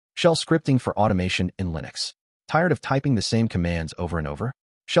Shell scripting for automation in Linux. Tired of typing the same commands over and over?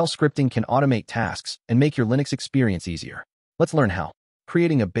 Shell scripting can automate tasks and make your Linux experience easier. Let's learn how.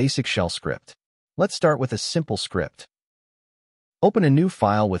 Creating a basic shell script. Let's start with a simple script. Open a new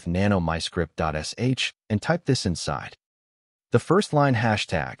file with nano myscript.sh and type this inside. The first line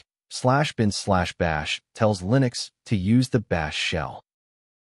hashtag /bin/bash tells Linux to use the bash shell.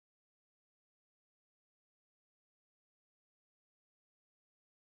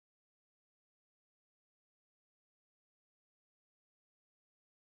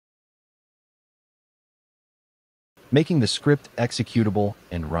 Making the script executable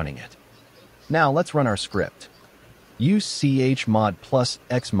and running it. Now let's run our script. Use chmod plus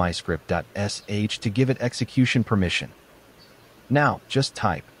x myscript.sh to give it execution permission. Now just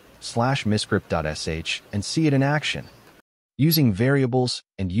type /myscript.sh and see it in action. Using variables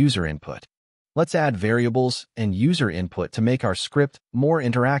and user input. Let's add variables and user input to make our script more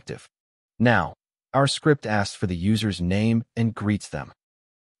interactive. Now, our script asks for the user's name and greets them.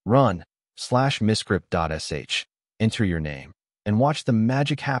 Run /myscript.sh. Enter your name, and watch the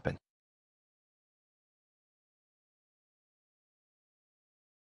magic happen.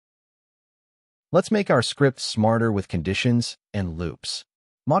 Let's make our script smarter with conditions and loops.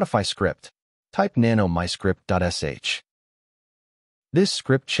 Modify script. Type nano myscript.sh. This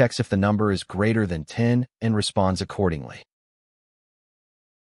script checks if the number is greater than 10 and responds accordingly.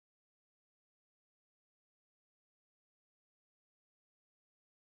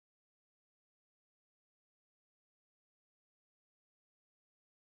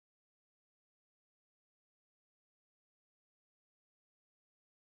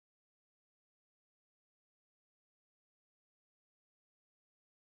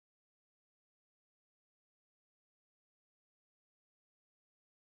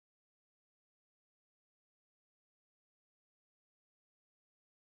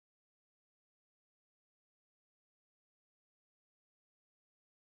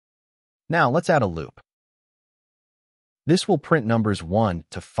 Now let's add a loop. This will print numbers 1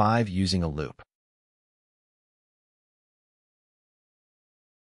 to 5 using a loop.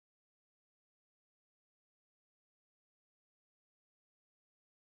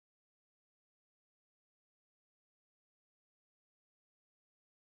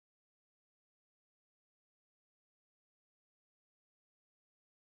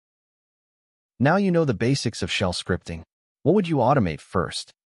 Now you know the basics of shell scripting. What would you automate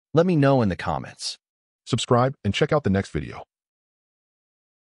first? Let me know in the comments. Subscribe and check out the next video.